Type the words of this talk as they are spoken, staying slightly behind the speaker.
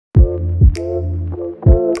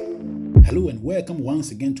Hello and welcome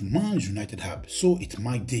once again to Man United Hub. So it's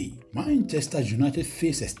my day. Manchester United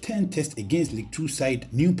faces 10 test against League 2 side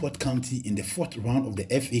Newport County in the 4th round of the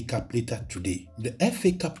FA Cup later today. The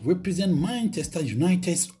FA Cup represents Manchester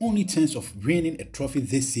United's only chance of winning a trophy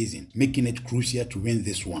this season, making it crucial to win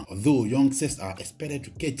this one. Although youngsters are expected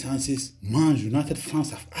to get chances, Man United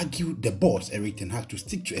fans have argued the boss Erik Ten Hag to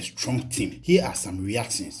stick to a strong team. Here are some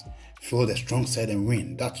reactions. Field the strong side and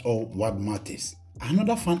win, that's all what matters.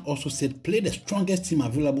 Another fan also said, play the strongest team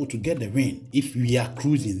available to get the win. If we are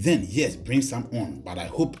cruising, then yes, bring some on, but I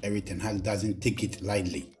hope Erik Ten Hag doesn't take it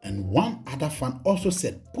lightly. And one other fan also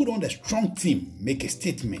said, put on the strong team, make a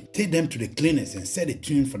statement, take them to the cleaners and set a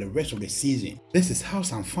tune for the rest of the season. This is how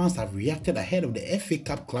some fans have reacted ahead of the FA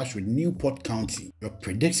Cup clash with Newport County. Your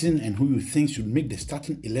prediction and who you think should make the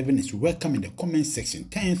starting 11 is welcome in the comment section.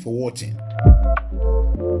 Thanks for watching.